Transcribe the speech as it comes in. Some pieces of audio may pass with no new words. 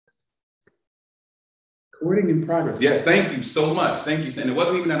Recording in progress. Yes, thank you so much. Thank you. And it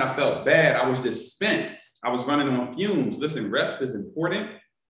wasn't even that I felt bad. I was just spent. I was running on fumes. Listen, rest is important.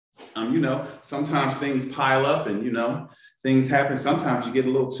 Sometimes things pile up and, things happen. Sometimes you get a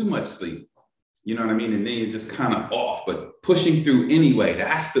little too much sleep. You know what I mean? And then you're just kind of off, but pushing through anyway.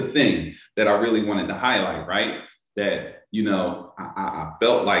 That's the thing that I really wanted to highlight, right? That, I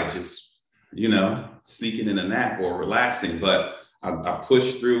felt like just, sneaking in a nap or relaxing, but I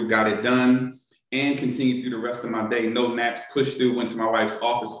pushed through, got it done, and continued through the rest of my day. No naps, pushed through, went to my wife's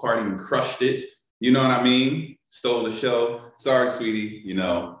office party and crushed it. You know what I mean? Stole the show. Sorry, sweetie,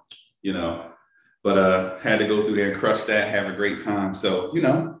 but had to go through there and crush that, have a great time. So,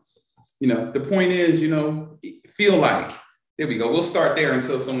 the point is, feel like, there we go. We'll start there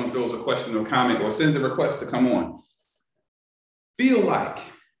until someone throws a question or comment or sends a request to come on. Feel like,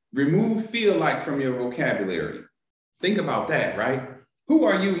 remove feel like from your vocabulary. Think about that, right? Who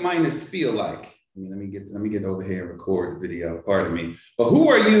are you minus feel like? Let me get over here and record the video, pardon me. But who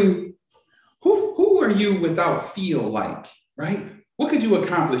are you? Who are you without feel like, right? What could you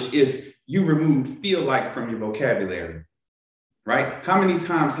accomplish if you remove feel like from your vocabulary, right? How many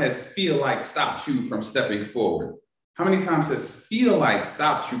times has feel like stopped you from stepping forward? How many times has feel like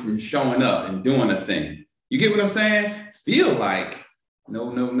stopped you from showing up and doing a thing? You get what I'm saying? Feel like,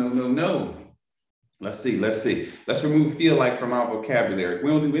 no. Let's see. Let's remove feel like from our vocabulary. If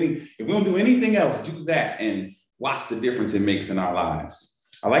we don't do anything else, do that and watch the difference it makes in our lives.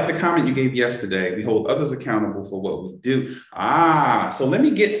 I like the comment you gave yesterday. We hold others accountable for what we do. So let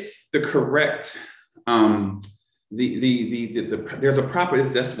me get the correct, there's a proper,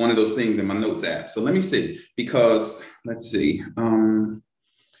 that's one of those things in my notes app. So let me see, because let's see. There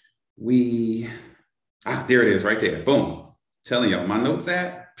it is right there. Boom. Telling y'all my notes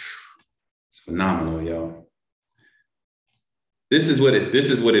app. It's phenomenal, y'all. This is what it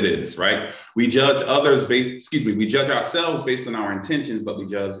is, right? We judge ourselves based on our intentions, but we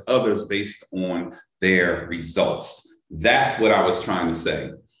judge others based on their results. That's what I was trying to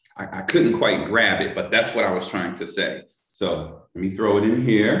say. I couldn't quite grab it, but that's what I was trying to say. So let me throw it in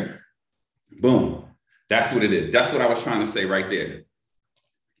here. Boom. That's what it is. That's what I was trying to say right there. It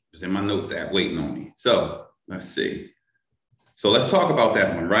was in my notes app waiting on me. So let's see. So let's talk about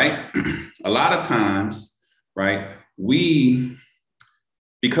that one, right? A lot of times, right,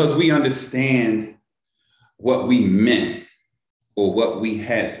 because we understand what we meant or what we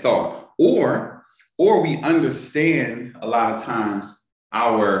had thought, or we understand a lot of times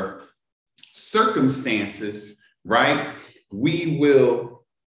our circumstances, right? We will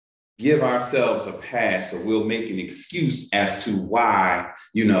give ourselves a pass, or we'll make an excuse as to why,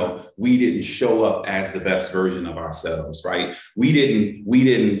 we didn't show up as the best version of ourselves, right? We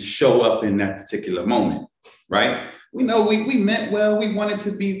didn't show up in that particular moment, right? We know we meant well, we wanted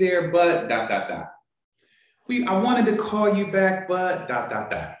to be there, but ... I wanted to call you back, but ...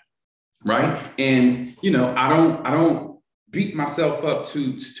 right? And, I don't beat myself up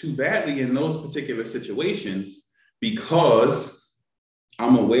too badly in those particular situations, because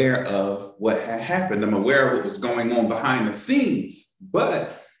I'm aware of what had happened. I'm aware of what was going on behind the scenes.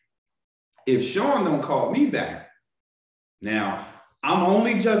 But if Sean don't call me back, now I'm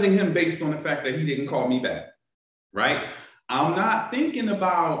only judging him based on the fact that he didn't call me back, right? I'm not being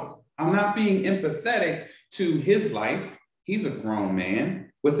empathetic to his life. He's a grown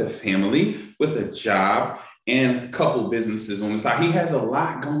man with a family, with a job, and a couple businesses on the side. He has a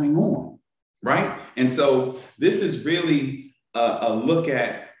lot going on, right? And so this is really a look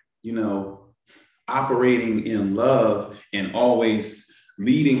at, operating in love and always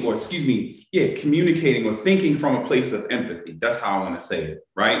communicating or thinking from a place of empathy. That's how I want to say it,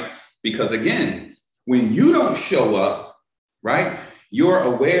 right? Because again, when you don't show up, right, you're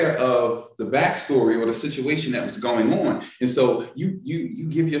aware of the backstory or the situation that was going on. And so you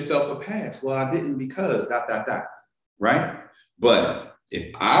give yourself a pass. Well, I didn't because ... right? But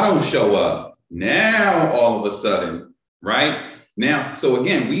if I don't show up, now all of a sudden, right? Now, so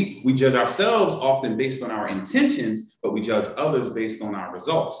again, we judge ourselves often based on our intentions, but we judge others based on our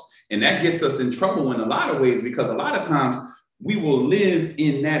results. And that gets us in trouble in a lot of ways, because a lot of times we will live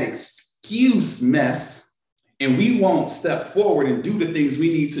in that excuse mess, and we won't step forward and do the things we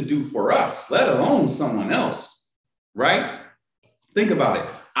need to do for us, let alone someone else, right? Think about it.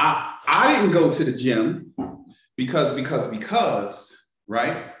 I didn't go to the gym because,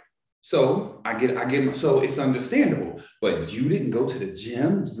 right? So so it's understandable, but you didn't go to the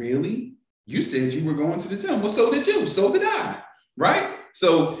gym, really? You said you were going to the gym. Well, so did you, so did I, right?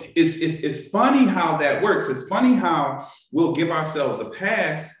 So it's funny how that works. It's funny how we'll give ourselves a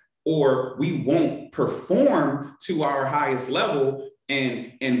pass, or we won't perform to our highest level,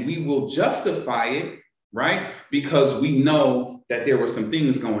 and we will justify it right? Because we know that there were some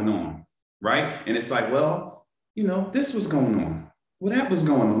things going on, right? And it's like, well, you know, this was going on. Well, that was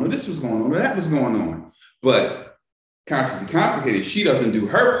going on, or this was going on, or that was going on. But Constantly Complicated, she doesn't do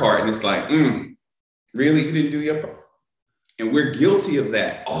her part. And it's like, really? You didn't do your part? And we're guilty of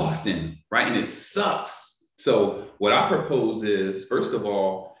that often, right? And it sucks. So what I propose is, first of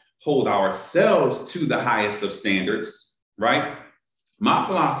all, hold ourselves to the highest of standards, right? My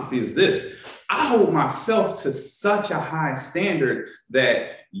philosophy is this: I hold myself to such a high standard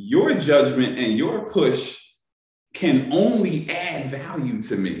that your judgment and your push can only add value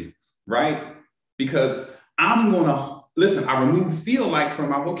to me, right? Because I'm going to listen, I remove feel like from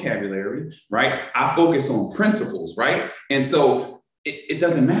my vocabulary, right? I focus on principles, right? And so it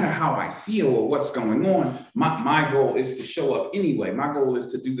doesn't matter how I feel or what's going on. My goal is to show up anyway. My goal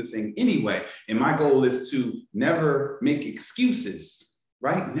is to do the thing anyway. And my goal is to never make excuses,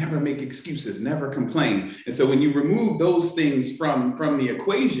 right? Never make excuses, never complain. And so when you remove those things from the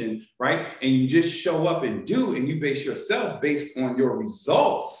equation, right? And you just show up and do, and you base yourself based on your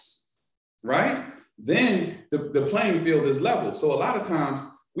results, right? Then the playing field is level. So a lot of times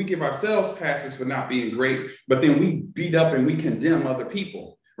we give ourselves passes for not being great, but then we beat up and we condemn other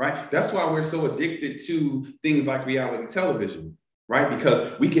people, right? That's why we're so addicted to things like reality television, right?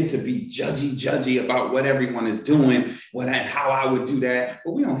 Because we get to be judgy about what everyone is doing, how I would do that,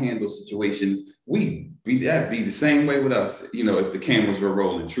 but we don't handle situations. That'd be the same way with us, you know, if the cameras were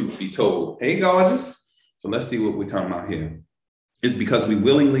rolling, truth be told. Hey, gorgeous. So let's see what we're talking about here. It's because we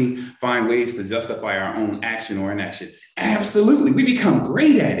willingly find ways to justify our own action or inaction. Absolutely. We become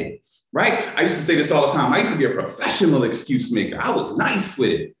great at it, right? I used to say this all the time. I used to be a professional excuse maker. I was nice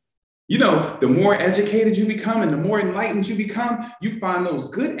with it. You know, the more educated you become and the more enlightened you become, you find those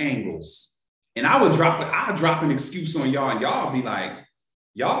good angles. And I'll drop an excuse on y'all, and y'all be like,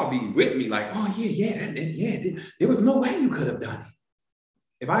 y'all be with me like, oh, yeah, there was no way you could have done it.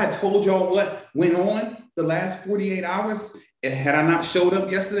 If I had told y'all what went on the last 48 hours, had I not showed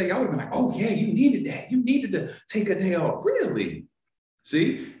up yesterday, y'all would have been like, oh, yeah, you needed that. You needed to take a day off. Really?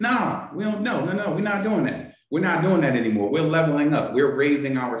 See? No, we're not doing that. We're not doing that anymore. We're leveling up. We're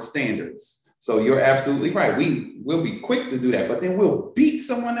raising our standards. So you're absolutely right. We'll be quick to do that, but then we'll beat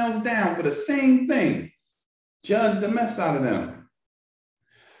someone else down for the same thing. Judge the mess out of them.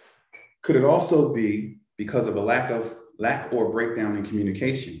 Could it also be because of a lack or breakdown in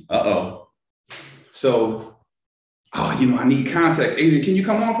communication? So, I need context. Adrian, can you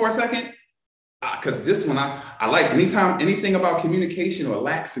come on for a second? Because this one, I like anything about communication or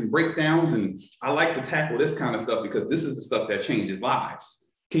lacks and breakdowns, and I like to tackle this kind of stuff because this is the stuff that changes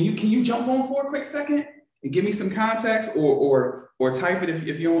lives. Can you jump on for a quick second and give me some context, or type it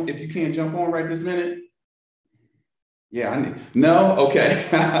if you can't jump on right this minute? Yeah, no? Okay.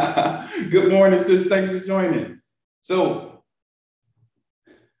 Good morning, sis. Thanks for joining. So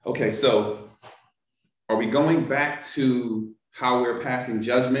are we going back to how we're passing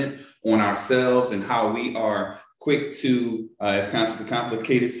judgment on ourselves and how we are quick to, as Constantly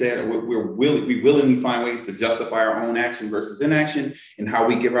Complicated said, we willingly find ways to justify our own action versus inaction, and how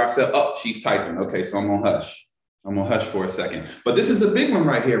we give ourselves, she's typing. Okay, so I'm gonna hush for a second. But this is a big one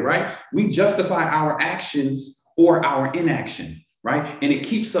right here, right? We justify our actions or our inaction, right? And it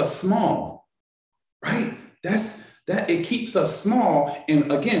keeps us small, right? It keeps us small.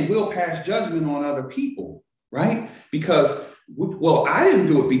 And again, we'll pass judgment on other people, right? Because, I didn't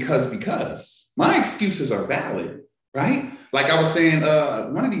do it because my excuses are valid, right? Like I was saying,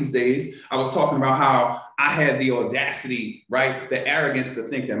 one of these days, I was talking about how I had the audacity, right? The arrogance to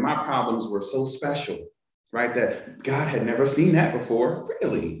think that my problems were so special, right? That God had never seen that before.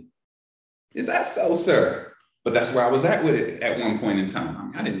 Really? Is that so, sir? But that's where I was at with it at one point in time. I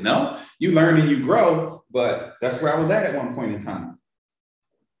mean, I didn't know. You learn and you grow, but that's where I was at one point in time.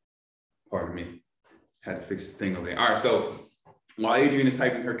 Pardon me. Had to fix the thing over there. All right, so while Adrian is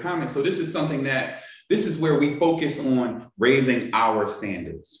typing her comments, so this is where we focus on raising our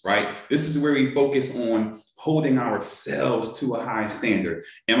standards, right? This is where we focus on holding ourselves to a high standard.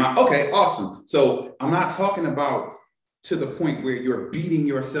 Okay, awesome. So I'm not talking about to the point where you're beating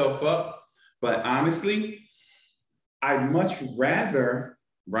yourself up, but honestly, I'd much rather,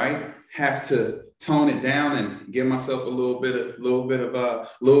 right, have to tone it down and give myself a little bit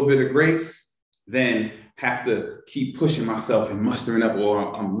of grace than have to keep pushing myself and mustering up,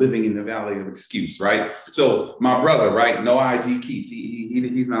 or I'm living in the valley of excuse, right? So my brother, right, no IG keys,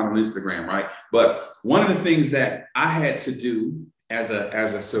 he's not on Instagram, right? But one of the things that I had to do as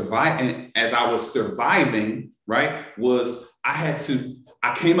I was surviving, right, was I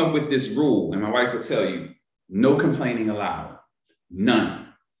came up with this rule, and my wife will tell you, no complaining allowed,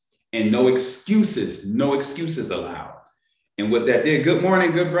 none. and no excuses allowed. And what that did, good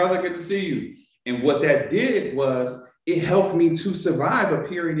morning, good brother, good to see you. And what that did was it helped me to survive a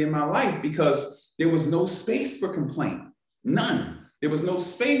period in my life because there was no space for complaint, none. There was no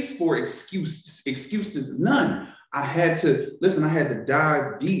space for excuses, none. I had to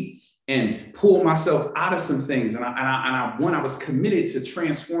dive deep and pull myself out of some things. And I was committed to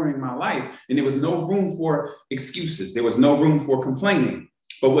transforming my life. And there was no room for excuses. There was no room for complaining.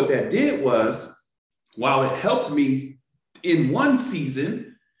 But what that did was, while it helped me in one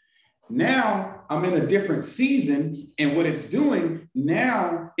season, now I'm in a different season. And what it's doing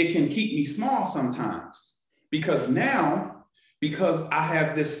now, it can keep me small sometimes. Because I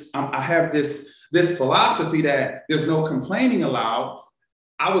have this philosophy that there's no complaining allowed,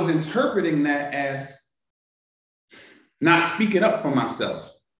 I was interpreting that as not speaking up for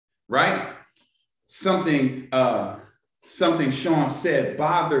myself, right? Something Sean said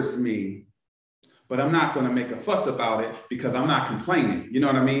bothers me, but I'm not going to make a fuss about it because I'm not complaining. You know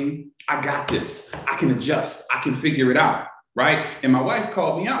what I mean? I got this. I can adjust. I can figure it out, right? And my wife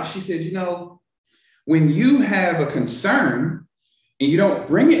called me out. She said, when you have a concern and you don't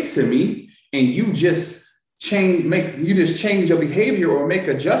bring it to me and you just change your behavior or make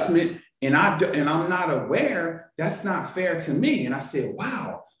adjustment and I'm not aware, that's not fair to me. And I said,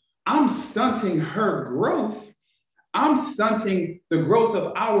 wow, I'm stunting her growth. I'm stunting the growth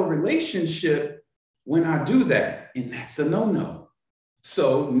of our relationship when I do that. And that's a no-no.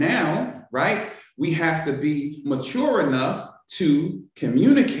 So now, right, we have to be mature enough to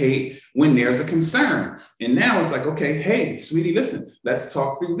communicate when there's a concern. And now it's like, okay, hey, sweetie, listen, let's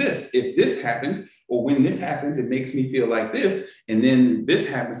talk through this. If this happens, or when this happens, it makes me feel like this, and then this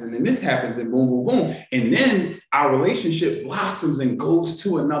happens, and then this happens, and boom, boom, boom. And then our relationship blossoms and goes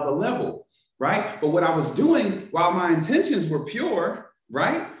to another level, right? But what I was doing while my intentions were pure,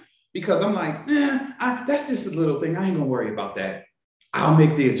 right? Because I'm like, that's just a little thing. I ain't gonna worry about that. I'll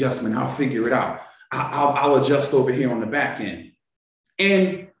make the adjustment. I'll figure it out. I'll adjust over here on the back end.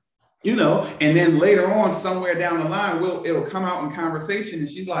 And, and then later on, somewhere down the line, it'll come out in conversation. And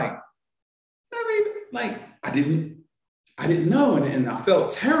she's like, I didn't know. And I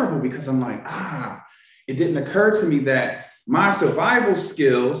felt terrible because I'm like, it didn't occur to me that my survival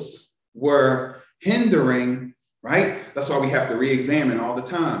skills were hindering, right? That's why we have to re-examine all the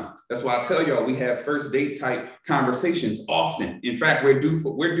time. That's why I tell y'all we have first date type conversations often. In fact, we're due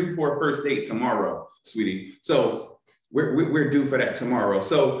for a first date tomorrow, sweetie. So we're due for that tomorrow.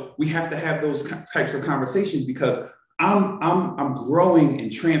 So we have to have those types of conversations because I'm growing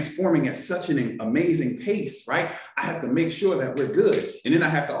and transforming at such an amazing pace, right? I have to make sure that we're good. And then I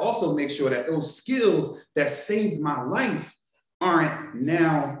have to also make sure that those skills that saved my life aren't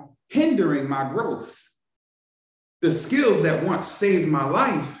now hindering my growth. The skills that once saved my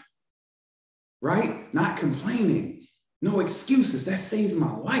life, right? Not complaining, no excuses. That saved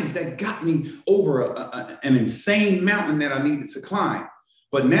my life. That got me over an insane mountain that I needed to climb.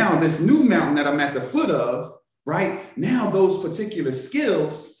 But now this new mountain that I'm at the foot of, right? Now those particular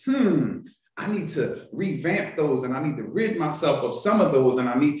skills, I need to revamp those and I need to rid myself of some of those and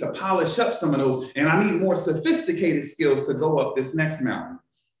I need to polish up some of those and I need more sophisticated skills to go up this next mountain.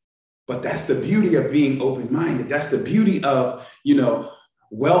 But that's the beauty of being open-minded. That's the beauty of,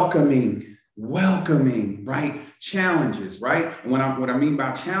 welcoming, right? Challenges, right? And what I mean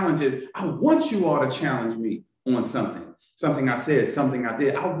by challenges, I want you all to challenge me on something I said, something I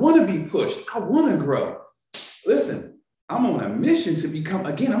did. I want to be pushed. I want to grow. Listen, I'm on a mission to become,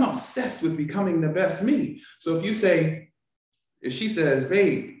 again, I'm obsessed with becoming the best me. So if she says,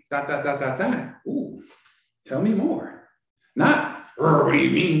 babe, ... ooh, tell me more. Not, what do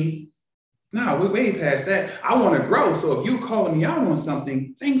you mean? No, we're way past that. I want to grow. So if you're calling me out on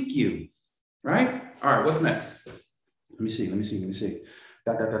something, thank you. Right? All right, what's next? Let me see.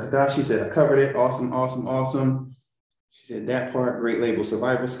 She said, I covered it. Awesome. She said, that part, great label,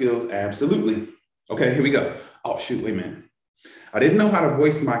 survival skills. Absolutely. Okay, here we go. Oh, shoot, wait a minute. I didn't know how to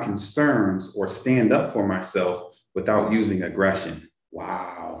voice my concerns or stand up for myself without using aggression.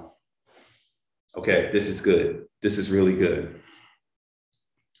 Wow. Okay, this is good. This is really good.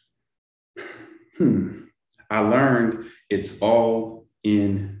 I learned it's all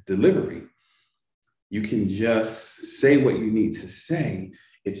in delivery. You can just say what you need to say.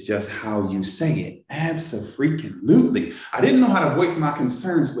 It's just how you say it. Abso-freaking-lutely. I didn't know how to voice my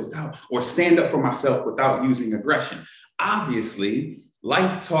concerns or stand up for myself without using aggression. Obviously,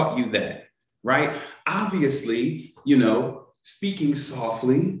 life taught you that, right? Obviously, speaking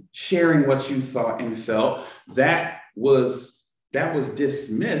softly, sharing what you thought and felt, that was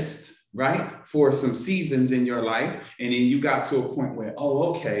dismissed right? For some seasons in your life. And then you got to a point where,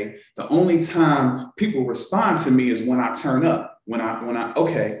 oh, okay, the only time people respond to me is when I turn up,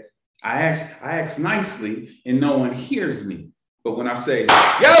 okay, I ask nicely and no one hears me. But when I say,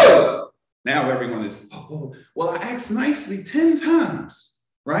 yo, now everyone is, oh, well, I asked nicely 10 times,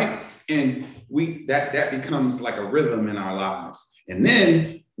 right? And that becomes like a rhythm in our lives. And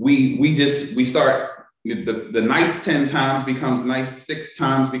then we start, the nice 10 times becomes nice 6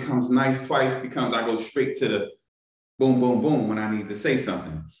 times, becomes nice twice, becomes, I go straight to the boom, boom, boom when I need to say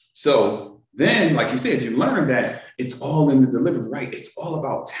something. So then, like you said, you learn that it's all in the delivery, right? It's all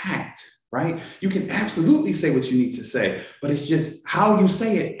about tact, right? You can absolutely say what you need to say, but it's just how you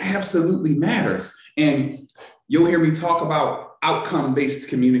say it absolutely matters. And you'll hear me talk about outcome-based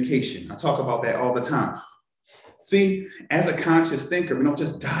communication. I talk about that all the time. See, as a conscious thinker, we don't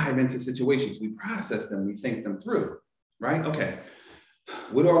just dive into situations, we process them, we think them through, right? Okay,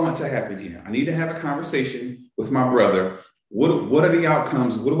 what do I want to happen here? I need to have a conversation with my brother. What are the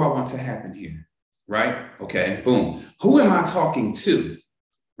outcomes? What do I want to happen here? Right? Okay, boom. Who am I talking to?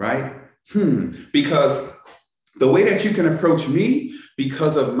 Right? Because the way that you can approach me,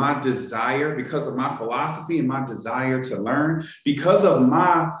 because of my desire, because of my philosophy and my desire to learn, because of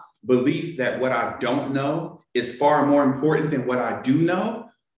my belief that what I don't know is far more important than what I do know,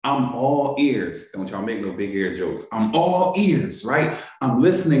 I'm all ears. Don't y'all make no big ear jokes. I'm all ears, right? I'm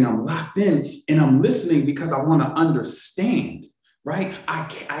listening, I'm locked in, and I'm listening because I want to understand, right? I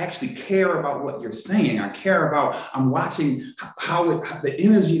actually care about what you're saying. I care about, I'm watching how the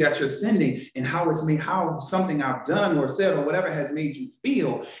energy that you're sending and how it's made, how something I've done or said or whatever has made you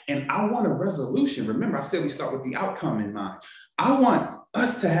feel. And I want a resolution. Remember, I said we start with the outcome in mind. I want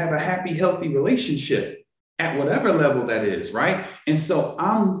us to have a happy, healthy relationship at whatever level that is, right? And so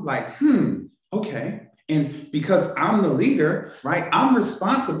I'm like, okay. And because I'm the leader, right, I'm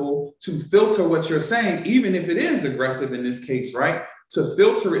responsible to filter what you're saying, even if it is aggressive in this case, right, to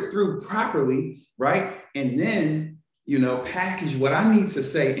filter it through properly, right? And then, package what I need to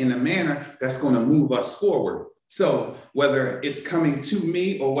say in a manner that's going to move us forward. So whether it's coming to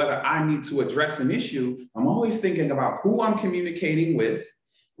me or whether I need to address an issue, I'm always thinking about who I'm communicating with,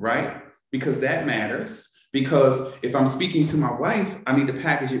 right? Because that matters. Because if I'm speaking to my wife, I need to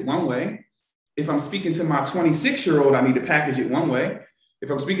package it one way. If I'm speaking to my 26-year-old, I need to package it one way.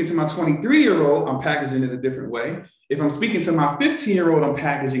 If I'm speaking to my 23-year-old, I'm packaging it a different way. If I'm speaking to my 15-year-old, I'm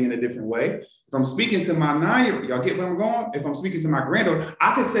packaging it a different way. If I'm speaking to my 9-year-old, y'all get where I'm going? If I'm speaking to my granddaughter,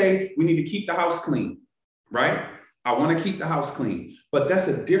 I could say we need to keep the house clean, right? I want to keep the house clean. But that's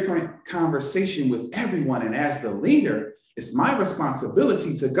a different conversation with everyone. And as the leader, it's my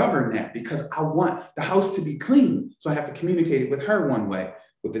responsibility to govern that because I want the house to be clean. So I have to communicate it with her one way,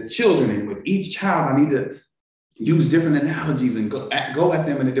 with the children, and with each child, I need to use different analogies and go at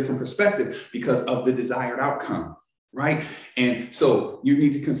them in a different perspective because of the desired outcome, right? And so you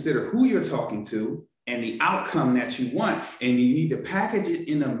need to consider who you're talking to and the outcome that you want. And you need to package it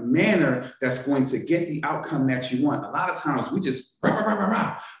in a manner that's going to get the outcome that you want. A lot of times we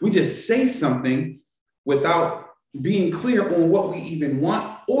just say something without being clear on what we even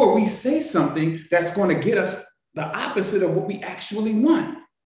want, or we say something that's going to get us the opposite of what we actually want.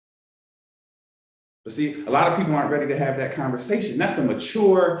 But see, a lot of people aren't ready to have that conversation. That's a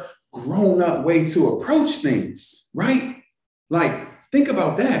mature, grown-up way to approach things, right? Like, think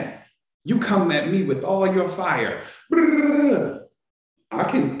about that. You come at me with all your fire. I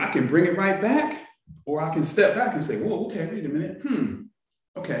can bring it right back, or I can step back and say, whoa, okay, wait a minute.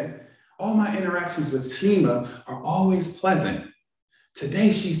 Okay. All my interactions with Shima are always pleasant.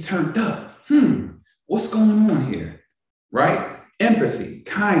 Today she's turned up. What's going on here? Right? Empathy,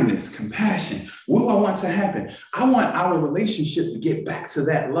 kindness, compassion. What do I want to happen? I want our relationship to get back to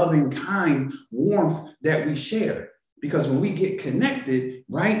that loving, kind warmth that we share. Because when we get connected,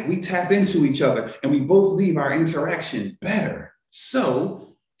 right, we tap into each other and we both leave our interaction better.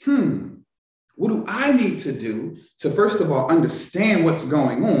 So, what do I need to do to, first of all, understand what's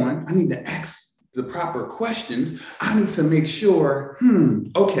going on? I need to ask the proper questions. I need to make sure,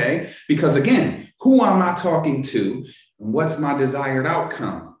 okay, because again, who am I talking to and what's my desired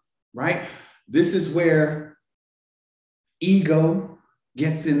outcome, right? This is where ego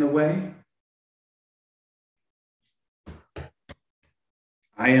gets in the way.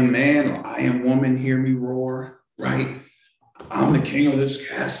 I am man or I am woman, hear me roar, right? I'm the king of this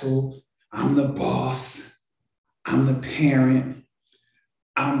castle. I'm the boss. I'm the parent.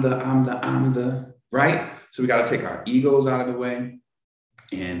 I'm the, right? So we got to take our egos out of the way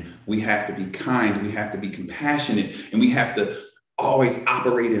and we have to be kind. We have to be compassionate and we have to always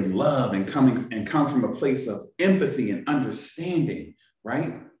operate in love and come from a place of empathy and understanding,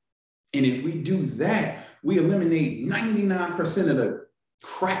 right? And if we do that, we eliminate 99% of the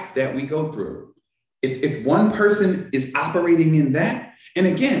crap that we go through. If one person is operating in that, and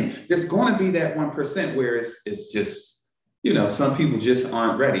again, there's going to be that 1% where it's just, some people just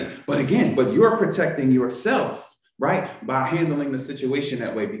aren't ready. But again, you're protecting yourself, right? By handling the situation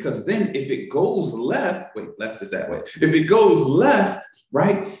that way. Because then if it goes left, left is that way. If it goes left,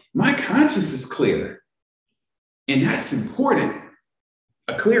 right, my conscience is clear. And that's important.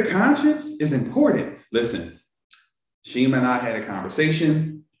 A clear conscience is important. Listen, Shima and I had a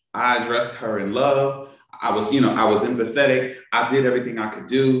conversation. I addressed her in love. I was empathetic. I did everything I could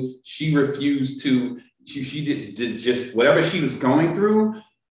do. She refused to, she did just whatever she was going through.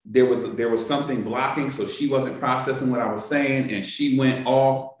 There was something blocking. So she wasn't processing what I was saying. And she went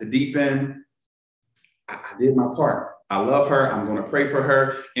off the deep end. I did my part. I love her. I'm going to pray for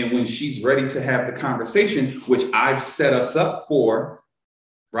her. And when she's ready to have the conversation, which I've set us up for,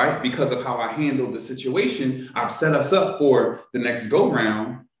 right? Because of how I handled the situation, I've set us up for the next go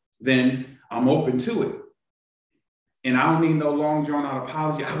round, then I'm open to it. And I don't need no long drawn out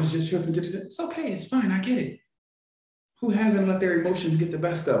apology. I was just tripping. It's okay. It's fine. I get it. Who hasn't let their emotions get the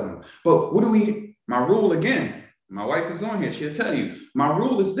best of them? But my rule again, my wife is on here. She'll tell you, my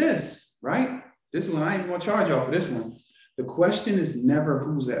rule is this, right? This one, I ain't going to charge y'all for this one. The question is never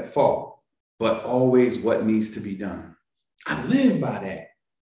who's at fault, but always what needs to be done. I live by that.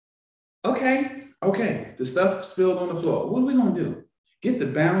 Okay, the stuff spilled on the floor. What are we gonna do? Get the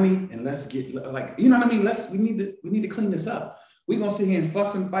bounty and let's get you know what I mean? We need to clean this up. We're gonna sit here and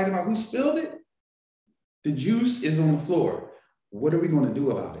fuss and fight about who spilled it. The juice is on the floor. What are we gonna do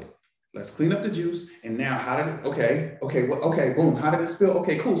about it? Let's clean up the juice. And now boom, how did it spill?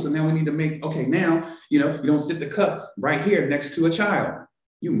 Okay, cool. So now we need to now, you don't sit the cup right here next to a child.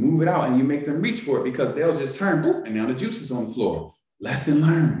 You move it out and you make them reach for it because they'll just turn, boom, and now the juice is on the floor. Lesson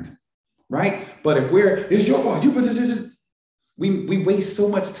learned. Right? But if it's your fault, we waste so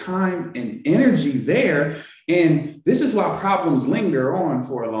much time and energy there. And this is why problems linger on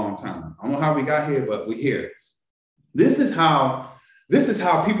for a long time. I don't know how we got here, but we're here. This is how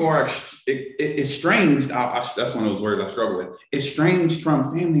people are estranged. That's one of those words I struggle with. Estranged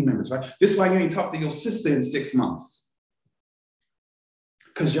from family members, right? This is why you ain't talk to your sister in 6 months.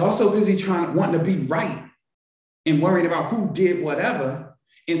 Because y'all so busy wanting to be right and worried about who did whatever,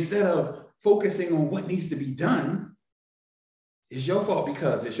 instead of focusing on what needs to be done. It's your fault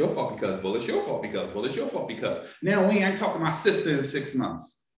because, it's your fault because, well, it's your fault because, well, it's your fault because. Now we ain't talking to my sister in 6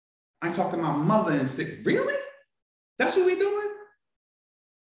 months. I ain't talking to my mother in 6. Really? That's what we doing?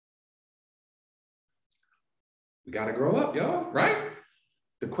 We got to grow up, y'all, right?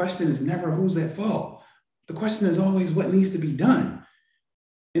 The question is never who's at fault. The question is always what needs to be done.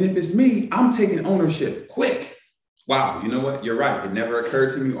 And if it's me, I'm taking ownership quick. Wow, you know what? You're right. It never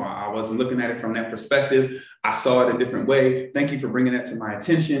occurred to me, or I wasn't looking at it from that perspective. I saw it a different way. Thank you for bringing that to my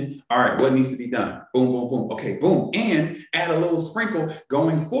attention. All right, what needs to be done? Boom, boom, boom. Okay, boom. And add a little sprinkle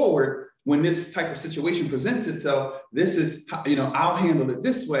going forward. When this type of situation presents itself, this is, I'll handle it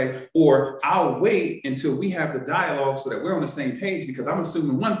this way, or I'll wait until we have the dialogue so that we're on the same page, because I'm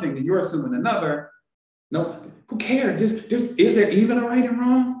assuming one thing and you're assuming another. No, who cares? Is there even a right and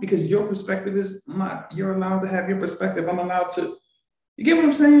wrong? Because your perspective is you're allowed to have your perspective. I'm allowed to. You get what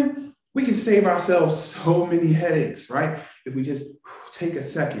I'm saying? We can save ourselves so many headaches, right? If we just take a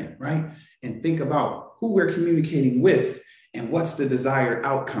second, right? And think about who we're communicating with and what's the desired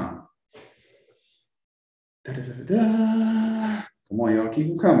outcome. Da, da, da, da, da. Come on, y'all. Keep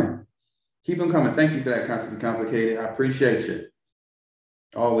them coming. Keep them coming. Thank you for that, Constantly Complicated. I appreciate you.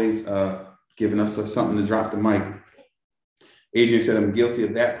 Always giving us something to drop the mic. Adrian said, I'm guilty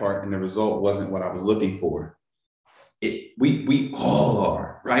of that part, and the result wasn't what I was looking for. We all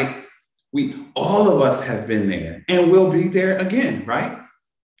are, right? All of us have been there and will be there again, right?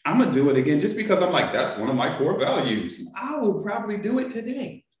 I'm going to do it again just because I'm like, that's one of my core values. I will probably do it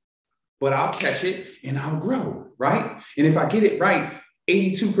today, but I'll catch it and I'll grow, right? And if I get it right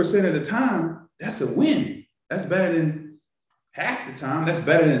 82% of the time, that's a win. That's better than half the time. That's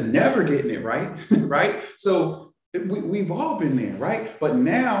better than never getting it right, right? So we've all been there, right? But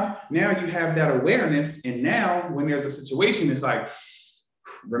now you have that awareness. And now when there's a situation, it's like,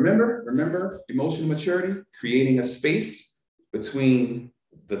 remember emotional maturity, creating a space between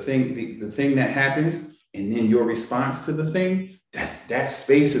the thing that happens and then your response to the thing. That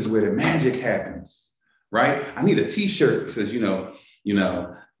space is where the magic happens, right? I need a t-shirt that says, we'll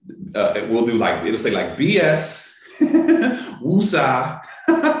do like, it'll say like BS, woosah,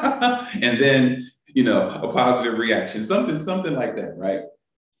 and then, a positive reaction, something like that, right?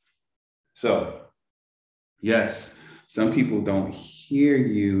 So yes, some people don't hear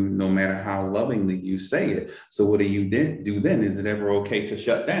you no matter how lovingly you say it. So what do you do then? Is it ever okay to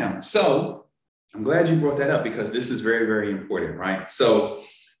shut down? So I'm glad you brought that up because this is very, very important, right? So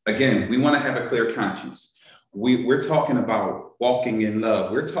again, we want to have a clear conscience. We're talking about walking in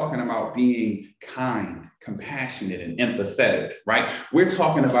love. We're talking about being kind, compassionate, and empathetic, right? We're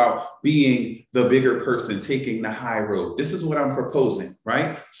talking about being the bigger person, taking the high road. This is what I'm proposing,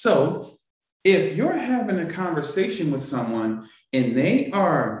 right? So if you're having a conversation with someone and they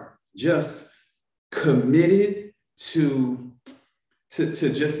are just committed to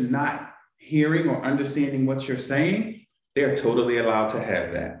just not hearing or understanding what you're saying, they're totally allowed to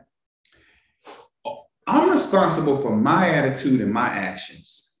have that. I'm responsible for my attitude and my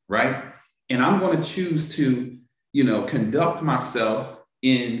actions, right? And I'm going to choose to, conduct myself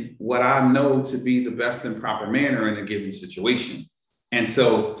in what I know to be the best and proper manner in a given situation. And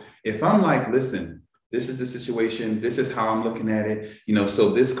so if I'm like, listen, this is the situation, this is how I'm looking at it, so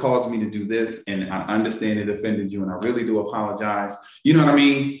this caused me to do this, and I understand it offended you, and I really do apologize. You know what I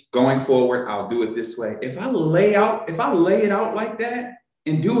mean? Going forward, I'll do it this way. If I lay it out like that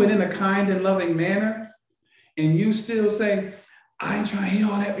and do it in a kind and loving manner, and you still say, I ain't trying to hear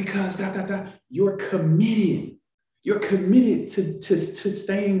all that because you're committed. You're committed to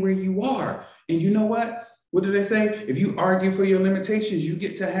staying where you are. And you know what? What do they say? If you argue for your limitations, you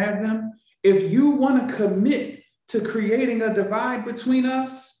get to have them. If you want to commit to creating a divide between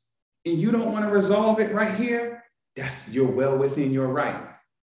us and you don't want to resolve it right here, you're well within your right.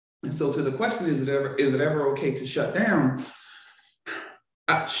 And so to the question, is it ever okay to shut down?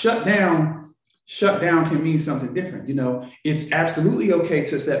 Shut down can mean something different. It's absolutely okay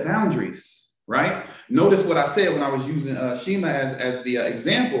to set boundaries, right? Notice what I said when I was using Shima as the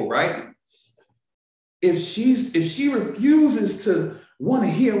example, right? If she refuses to want to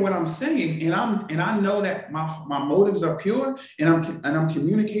hear what I'm saying, and I know that my motives are pure, and I'm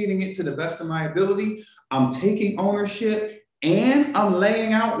communicating it to the best of my ability, I'm taking ownership, and I'm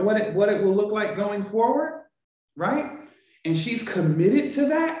laying out what it will look like going forward, right? And she's committed to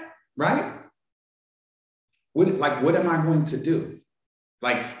that, right? What am I going to do?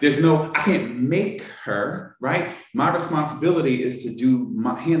 I can't make her, right? My responsibility is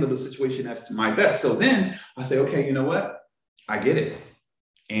to handle the situation as to my best. So then I say, okay, you know what? I get it.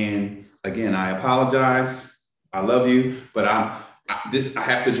 And again, I apologize. I love you, but I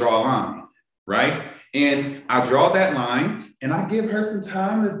have to draw a line, right? And I draw that line and I give her some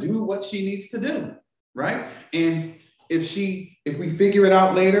time to do what she needs to do, right? And if we figure it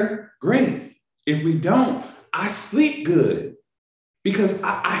out later, great. If we don't, I sleep good because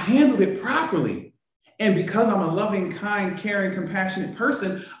I handled it properly. And because I'm a loving, kind, caring, compassionate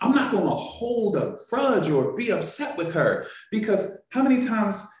person, I'm not going to hold a grudge or be upset with her, because how many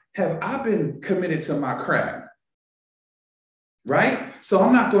times have I been committed to my craft? Right? So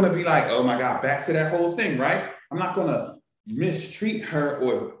I'm not going to be like, oh my God, back to that whole thing, right? I'm not going to mistreat her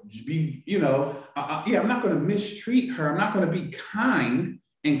or be, I'm not going to mistreat her. I'm not going to be kind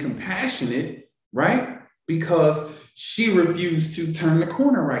and compassionate, right? Because she refused to turn the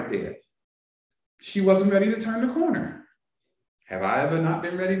corner right there. She wasn't ready to turn the corner. Have I ever not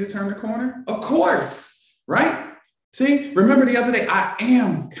been ready to turn the corner? Of course, right? See, remember the other day, I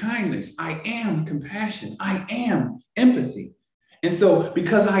am kindness. I am compassion. I am empathy. And so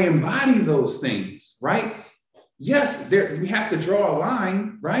because I embody those things, right? Yes, we have to draw a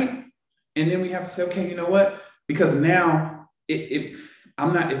line, right? And then we have to say, okay, you know what? Because now if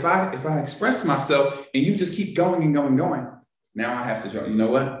I express myself and you just keep going and going and going, now I have to draw, you know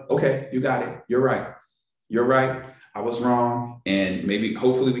what? Okay, you got it. You're right. You're right. I was wrong. And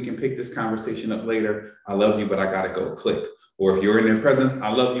hopefully we can pick this conversation up later. I love you, but I got to go click. Or if you're in their presence, I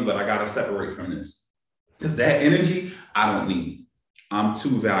love you, but I got to separate from this. Because that energy, I don't need. I'm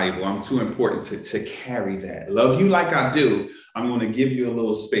too valuable. I'm too important to carry that. Love you like I do. I'm going to give you a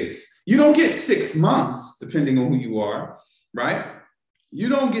little space. You don't get 6 months, depending on who you are, right? You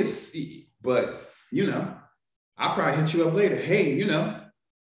don't get, but, I'll probably hit you up later. Hey,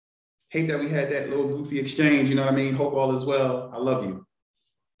 hate that we had that little goofy exchange. You know what I mean? Hope all is well. I love you.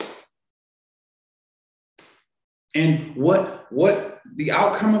 And what the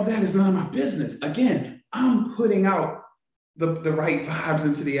outcome of that is none of my business. Again, I'm putting out the right vibes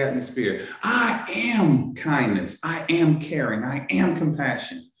into the atmosphere. I am kindness. I am caring. I am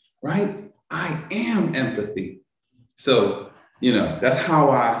compassion, right? I am empathy. So, that's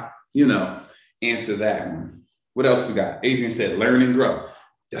how I, answer that one. What else we got? Adrian said, learn and grow.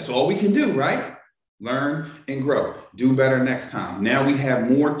 That's all we can do, right? Learn and grow. Do better next time. Now we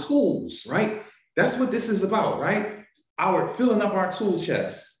have more tools, right? That's what this is about, right? Filling up our tool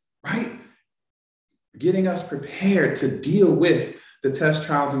chest, right? Getting us prepared to deal with the test,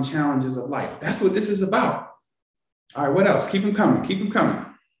 trials, and challenges of life. That's what this is about. All right, what else? Keep them coming. Keep them coming.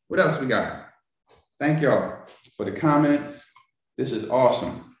 What else we got? Thank y'all for the comments. This is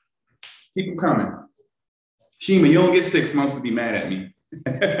awesome. Keep them coming. Shima, you don't get 6 months to be mad at me.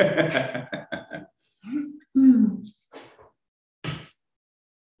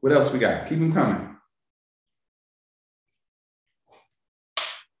 What else we got? Keep them coming.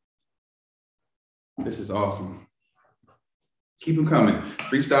 This is awesome. Keep them coming.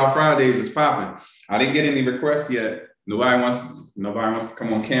 Freestyle Fridays is popping. I didn't get any requests yet. Nobody wants to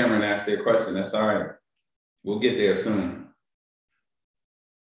come on camera and ask their question. That's all right. We'll get there soon.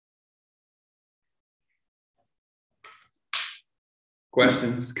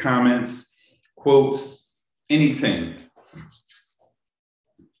 Questions, comments, quotes, anything.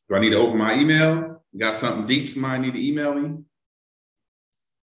 Do I need to open my email? You got something deep somebody need to email me?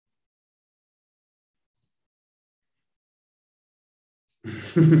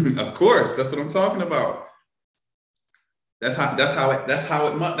 Of course, that's what I'm talking about. That's how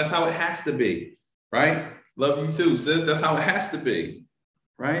it has to be, right? Love you too, sis. That's how it has to be,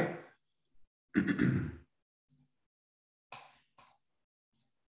 right?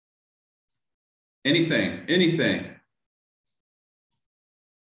 Anything.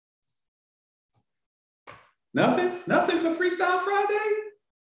 Nothing for Freestyle Friday?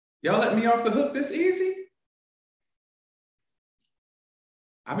 Y'all let me off the hook this easy?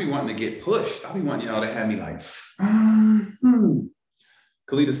 I be wanting to get pushed. I be wanting y'all to have me like,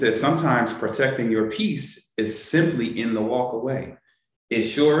 Kalita says, sometimes protecting your peace is simply in the walk away. It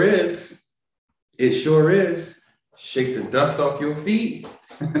sure is. It sure is. Shake the dust off your feet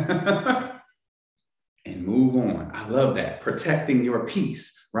and move on. I love that. Protecting your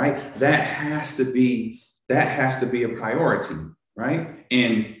peace, right? That has to be a priority, right?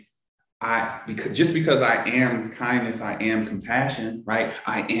 And because I am kindness, I am compassion, right?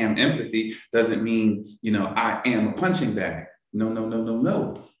 I am empathy, doesn't mean, I am a punching bag. No.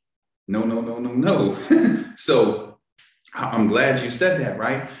 So I'm glad you said that,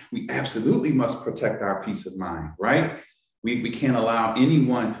 right? We absolutely must protect our peace of mind, right? We can't allow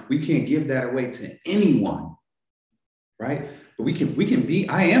anyone, we can't give that away to anyone, right? But we can be,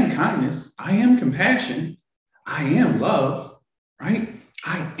 I am kindness, I am compassion, I am love, right?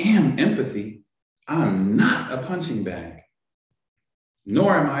 I am empathy. I'm not a punching bag,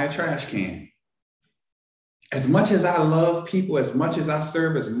 nor am I a trash can. As much as I love people, as much as I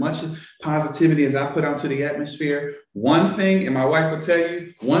serve, as much positivity as I put out to the atmosphere, one thing, and my wife will tell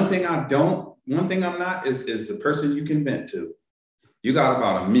you, one thing I'm not is the person you can vent to. You got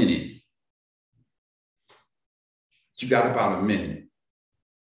about a minute.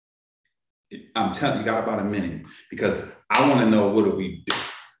 I'm telling you, got about a minute, because I want to know,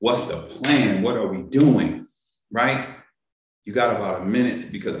 what's the plan? What are we doing? Right? You got about a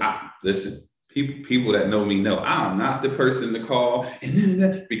minute, because listen, people that know me know I'm not the person to call,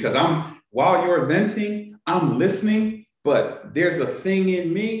 because while you're venting, I'm listening, but there's a thing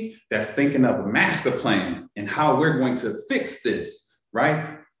in me that's thinking of a master plan and how we're going to fix this,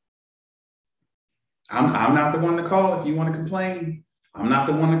 right? I'm not the one to call if you want to complain. I'm not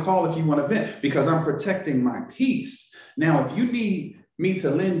the one to call if you want to vent, because I'm protecting my peace. Now, if you need me to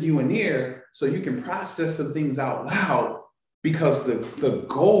lend you an ear so you can process some things out loud, because the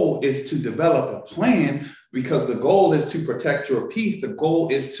goal is to develop a plan, because the goal is to protect your peace, the goal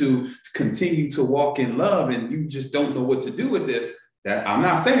is to continue to walk in love, and you just don't know what to do with this, that I'm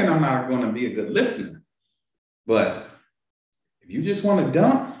not saying I'm not going to be a good listener, but if you just want to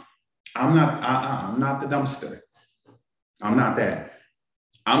dump, I'm not the dumpster. I'm not that.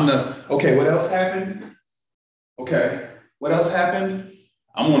 Okay, what else happened? Okay, what else happened?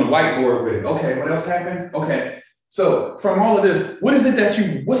 I'm on the whiteboard with it. Okay, what else happened? Okay, so from all of this, what's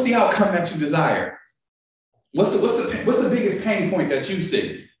the outcome that you desire? What's the biggest pain point that you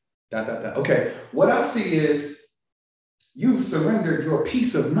see? Okay, what I see is you surrendered your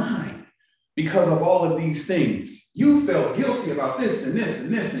peace of mind because of all of these things. You felt guilty about this and this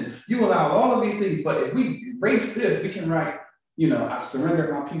and this, and you allowed all of these things, but if we erase this, we can write, I've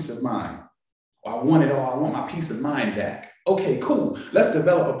surrendered my peace of mind. I want it all. I want my peace of mind back. Okay, cool. Let's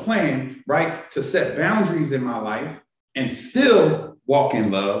develop a plan, right, to set boundaries in my life and still walk in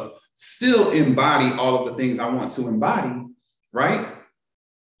love, still embody all of the things I want to embody, right,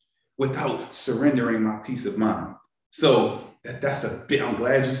 without surrendering my peace of mind. So that's a bit, I'm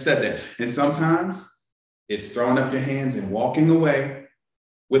glad you said that. And sometimes it's throwing up your hands and walking away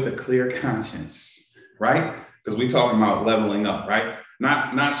with a clear conscience, right? Because we're talking about leveling up, right?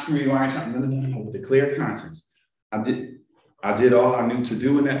 Not screw you, I ain't trying, no, with a clear conscience. I did all I knew to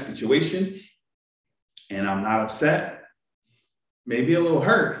do in that situation, and I'm not upset. maybe a little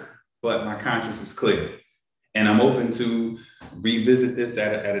hurt, but my conscience is clear. And I'm open to revisit this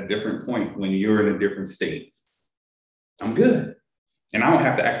at a different point when you're in a different state. I'm good. And I don't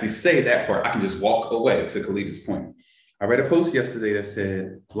have to actually say that part. I can just walk away, to Khalid's point. I read a post yesterday that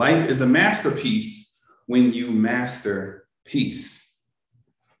said, life is a masterpiece when you master peace.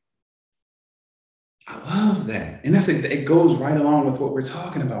 I love that. And it goes right along with what we're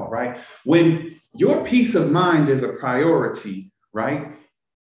talking about, right? When your peace of mind is a priority, right?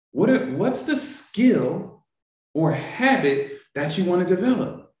 What's the skill or habit that you want to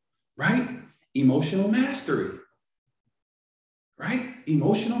develop, right? Emotional mastery, right?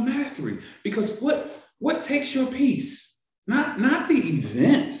 Emotional mastery. Because what takes your peace? Not the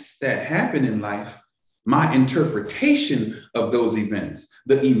events that happen in life, my interpretation of those events,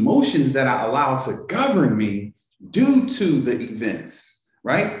 the emotions that I allow to govern me due to the events,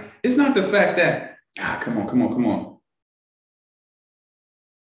 right? It's not the fact that, come on.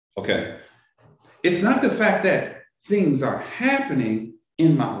 Okay. It's not the fact that things are happening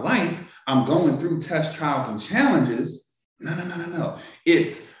in my life. I'm going through tests, trials, and challenges. No.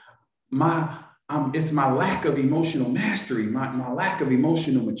 It's my lack of emotional mastery, my lack of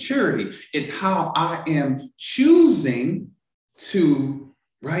emotional maturity. It's how I am choosing to,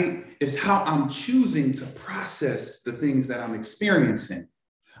 right? It's how I'm choosing to process the things that I'm experiencing.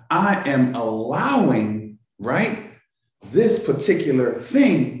 I am allowing, right, this particular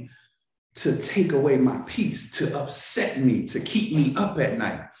thing to take away my peace, to upset me, to keep me up at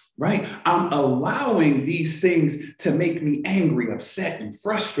night, right? I'm allowing these things to make me angry, upset, and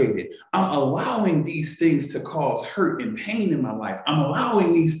frustrated. I'm allowing these things to cause hurt and pain in my life. I'm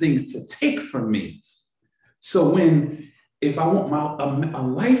allowing these things to take from me. So if I want a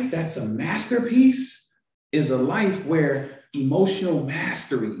life that's a masterpiece, is a life where emotional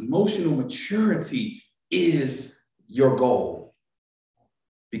mastery, emotional maturity is your goal.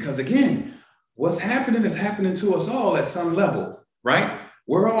 Because again, what's happening is happening to us all at some level, right?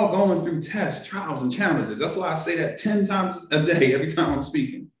 We're all going through tests, trials, and challenges. That's why I say that 10 times a day, every time I'm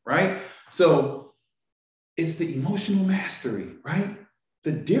speaking, right? So it's the emotional mastery, right?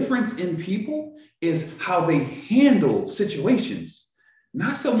 The difference in people is how they handle situations,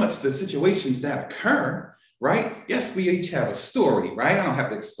 not so much the situations that occur, right? Yes, we each have a story, right? I don't have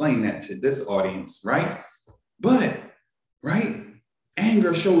to explain that to this audience, right? But, right?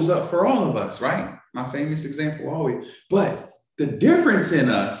 Anger shows up for all of us, right? My famous example always. But the difference in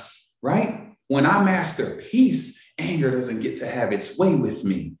us, right? When I master peace, anger doesn't get to have its way with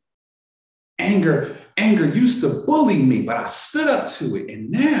me. Anger used to bully me, but I stood up to it. And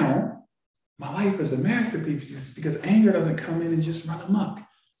now my life is a masterpiece because anger doesn't come in and just run amok,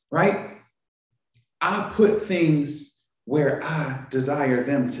 right? I put things where I desire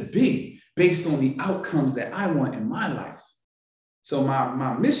them to be based on the outcomes that I want in my life. So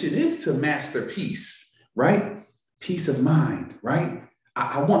my mission is to master peace, right? Peace of mind, right?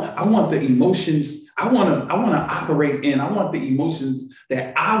 I want the emotions. I want to operate in. I want the emotions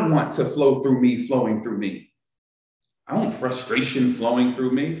that I want to flow through me, flowing through me. I want frustration flowing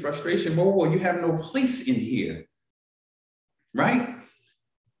through me. Frustration, whoa, you have no place in here, right?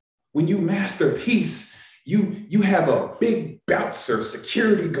 When you master peace, you have a big bouncer,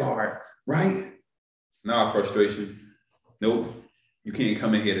 security guard, right? Nah, frustration. Nope. You can't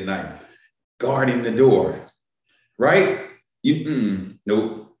come in here tonight. Guarding the door, right?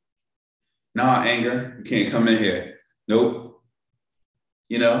 Nope. Nah, anger. You can't come in here. Nope.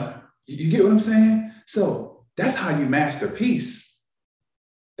 You get what I'm saying? So that's how you master peace.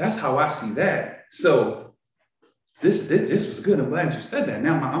 That's how I see that. So this was good. I'm glad you said that.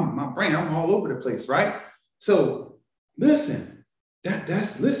 Now my brain, I'm all over the place, right? So listen,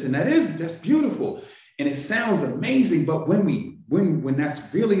 that's beautiful. And it sounds amazing, but when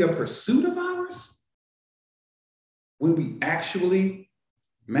that's really a pursuit of ours, when we actually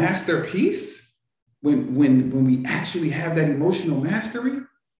master peace, when we actually have that emotional mastery,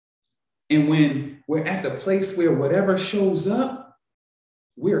 and when we're at the place where whatever shows up,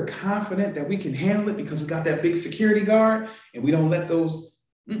 we're confident that we can handle it because we got that big security guard and we don't let those,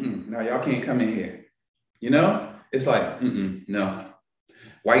 no, y'all can't come in here. It's like, no.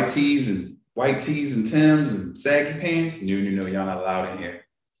 White tees and Timbs and saggy pants. No, y'all not allowed in here.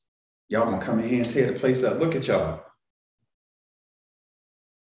 Y'all gonna come in here and tear the place up. Look at y'all.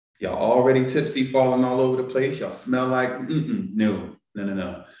 Y'all already tipsy, falling all over the place. Y'all smell like, no.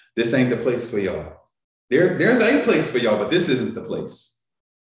 This ain't the place for y'all. There's a place for y'all, but this isn't the place.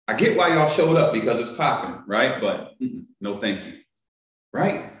 I get why y'all showed up because it's popping, right? But no, thank you,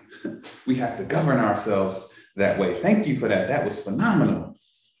 right? We have to govern ourselves that way. Thank you for that. That was phenomenal.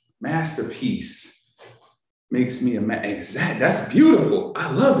 Masterpiece. makes me a man. Exact. That's beautiful.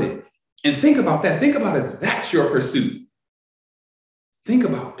 I love it. And think about that. Think about it. That's your pursuit. Think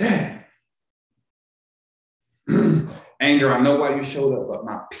about that. Anger, I know why you showed up, but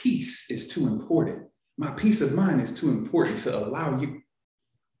my peace is too important. My peace of mind is too important to allow you.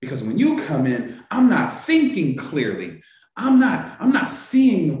 Because when you come in, I'm not thinking clearly. I'm not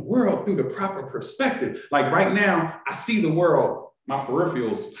seeing the world through the proper perspective. Like right now, I see the world, my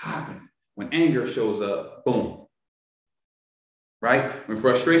peripherals popping. When anger shows up, boom. Right? When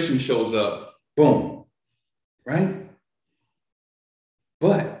frustration shows up, boom. Right?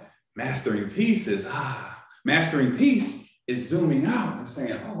 But mastering peace is zooming out and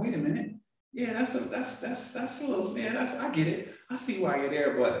saying, oh, wait a minute. Yeah, that's a little, yeah, I get it. I see why you're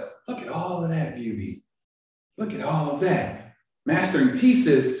there, but look at all of that beauty. Look at all of that. Mastering peace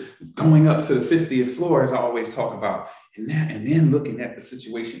is going up to the 50th floor, as I always talk about, and then looking at the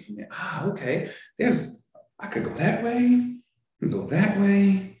situation from there. Okay, I could go that way, go that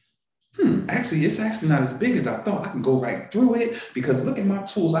way. Actually, it's actually not as big as I thought. I can go right through it because look at my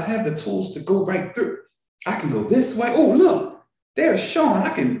tools. I have the tools to go right through. I can go this way. Oh, look, there's Sean. I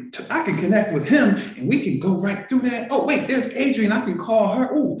can connect with him and we can go right through that. Oh, wait, there's Adrienne. I can call her.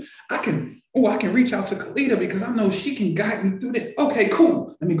 I can reach out to Kalita because I know she can guide me through that. Okay,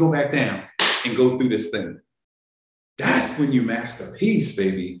 cool. Let me go back down and go through this thing. That's when you master peace,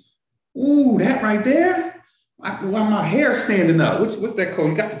 baby. Ooh, that right there. Why my hair standing up? What's that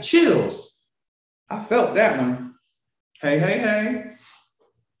called? You got the chills. I felt that one. Hey.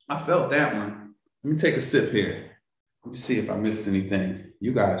 I felt that one. Let me take a sip here. Let me see if I missed anything.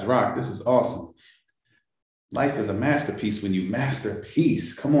 You guys rock. This is awesome. Life is a masterpiece when you master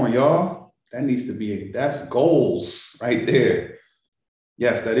peace. Come on, y'all. That needs to be, that's goals right there.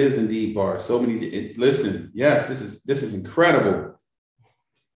 Yes, that is indeed bar. So many, listen, yes, this is incredible.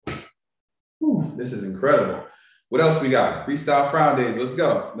 Ooh, this is incredible. What else we got? Freestyle Fridays. Let's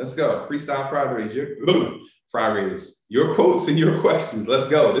go. Freestyle Fridays. Your quotes and your questions. Let's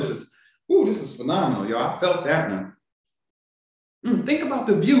go. This is phenomenal, y'all. I felt that one. Think about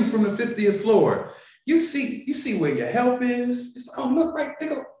the view from the 50th floor. You see where your help is. It's, oh, look right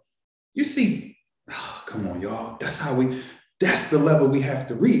there. You see, come on, y'all. That's the level we have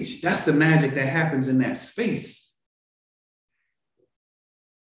to reach. That's the magic that happens in that space.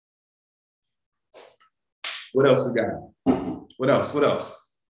 What else we got? What else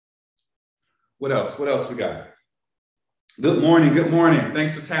we got? Good morning.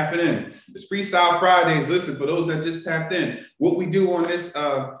 Thanks for tapping in. It's Freestyle Fridays. Listen, for those that just tapped in, what we do on this,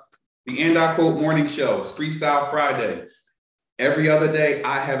 the And I Quote morning show is Freestyle Friday. Every other day,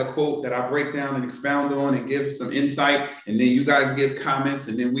 I have a quote that I break down and expound on and give some insight. And then you guys give comments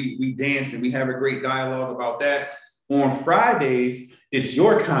and then we dance and we have a great dialogue about that. On Fridays, it's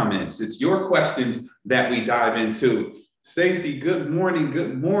your comments. It's your questions that we dive into. Stacy, good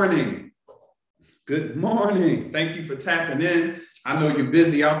morning. Thank you for tapping in. I know you're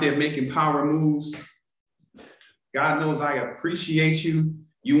busy out there making power moves. God knows I appreciate you.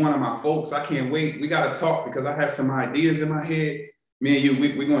 You one of my folks. I can't wait. We got to talk because I have some ideas in my head. Me and you,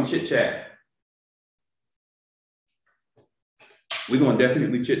 we're going to chit chat. We're going to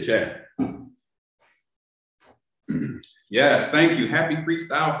definitely chit chat. Yes, thank you. Happy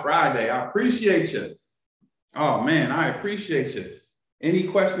Freestyle Friday. I appreciate you. Oh man, I appreciate you. Any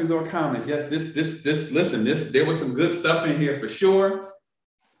questions or comments? Yes, listen, there was some good stuff in here for sure.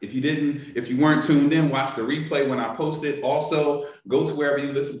 If you weren't tuned in, watch the replay when I post it. Also, go to wherever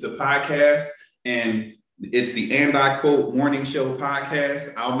you listen to podcasts, and it's the And I Quote Morning Show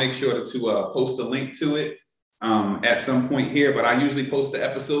podcast. I'll make sure to post a link to it at some point here, but I usually post the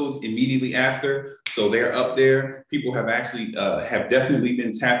episodes immediately after, so they're up there. People have actually have definitely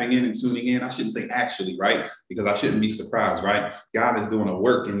been tapping in and tuning in. I shouldn't say actually, right? Because I shouldn't be surprised, right? God is doing a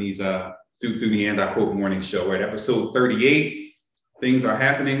work in these through the And I Quote Morning Show. We're at episode 38. Things are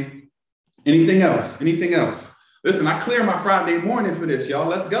happening. Anything else? Listen, I clear my Friday morning for this, y'all.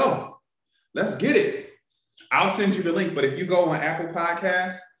 Let's go. Let's get it. I'll send you the link, but if you go on Apple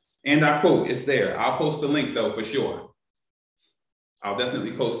Podcasts, And I Quote, it's there. I'll post the link though, for sure. I'll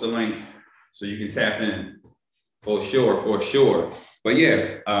definitely post the link so you can tap in for sure. But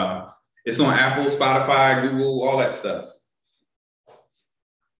yeah, it's on Apple, Spotify, Google, all that stuff.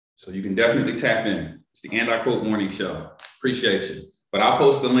 So you can definitely tap in. It's the And I Quote Morning Show. Appreciate you. But I'll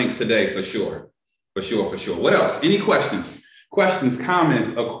post the link today for sure. What else? Any questions? Comments,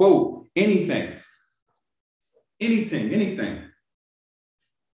 a quote, anything.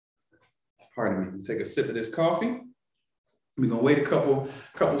 Pardon me. Take a sip of this coffee. We're gonna wait a couple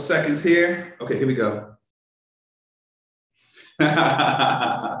seconds here. Okay, here we go.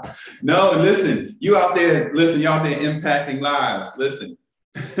 No, listen, you out there, listen, you out there impacting lives. Listen,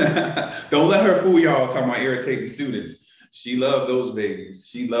 don't let her fool y'all talking about irritating students. She loves those babies.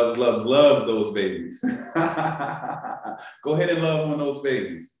 She loves those babies. Go ahead and love on those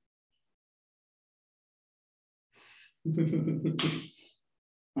babies.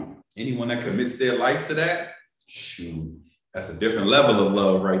 Anyone that commits their life to that, shoot, that's a different level of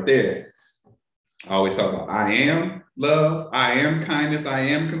love right there. I always talk about I am love, I am kindness, I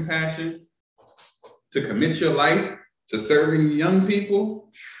am compassion. To commit your life to serving young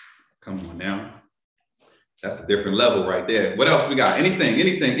people, come on now. That's a different level right there. What else we got?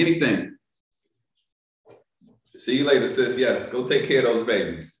 Anything. See you later, sis. Yes, go take care of those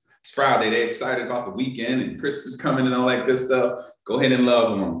babies. It's Friday. They're excited about the weekend and Christmas coming and all that good stuff. Go ahead and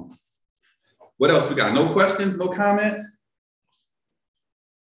love them. What else we got? No questions, no comments?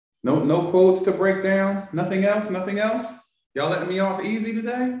 No quotes to break down? Nothing else? Y'all letting me off easy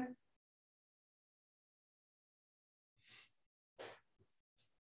today?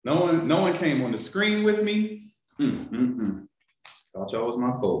 No one came on the screen with me. Thought y'all was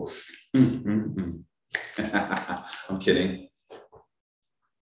my folks. I'm kidding.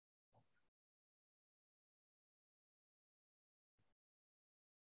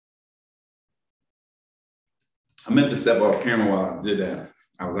 I meant to step off camera while I did that.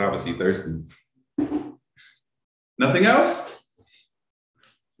 I was obviously thirsty. Nothing else?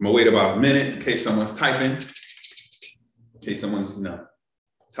 I'm gonna wait about a minute in case someone's typing. In case someone's,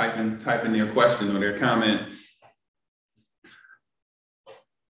 typing their question or their comment.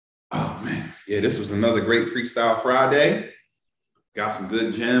 Oh man, yeah, this was another great Freestyle Friday. Got some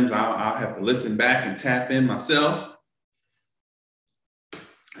good gems. I'll have to listen back and tap in myself.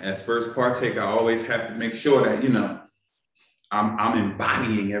 As first partaker, I always have to make sure that, I'm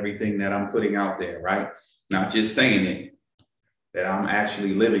embodying everything that I'm putting out there, right? Not just saying it, that I'm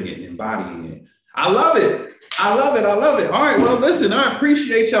actually living it and embodying it. I love it. All right, well, listen, I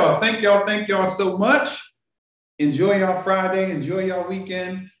appreciate y'all. Thank y'all so much. Enjoy y'all Friday. Enjoy y'all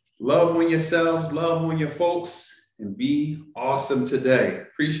weekend. Love on yourselves, love on your folks, and be awesome today.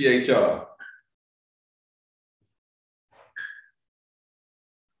 Appreciate y'all.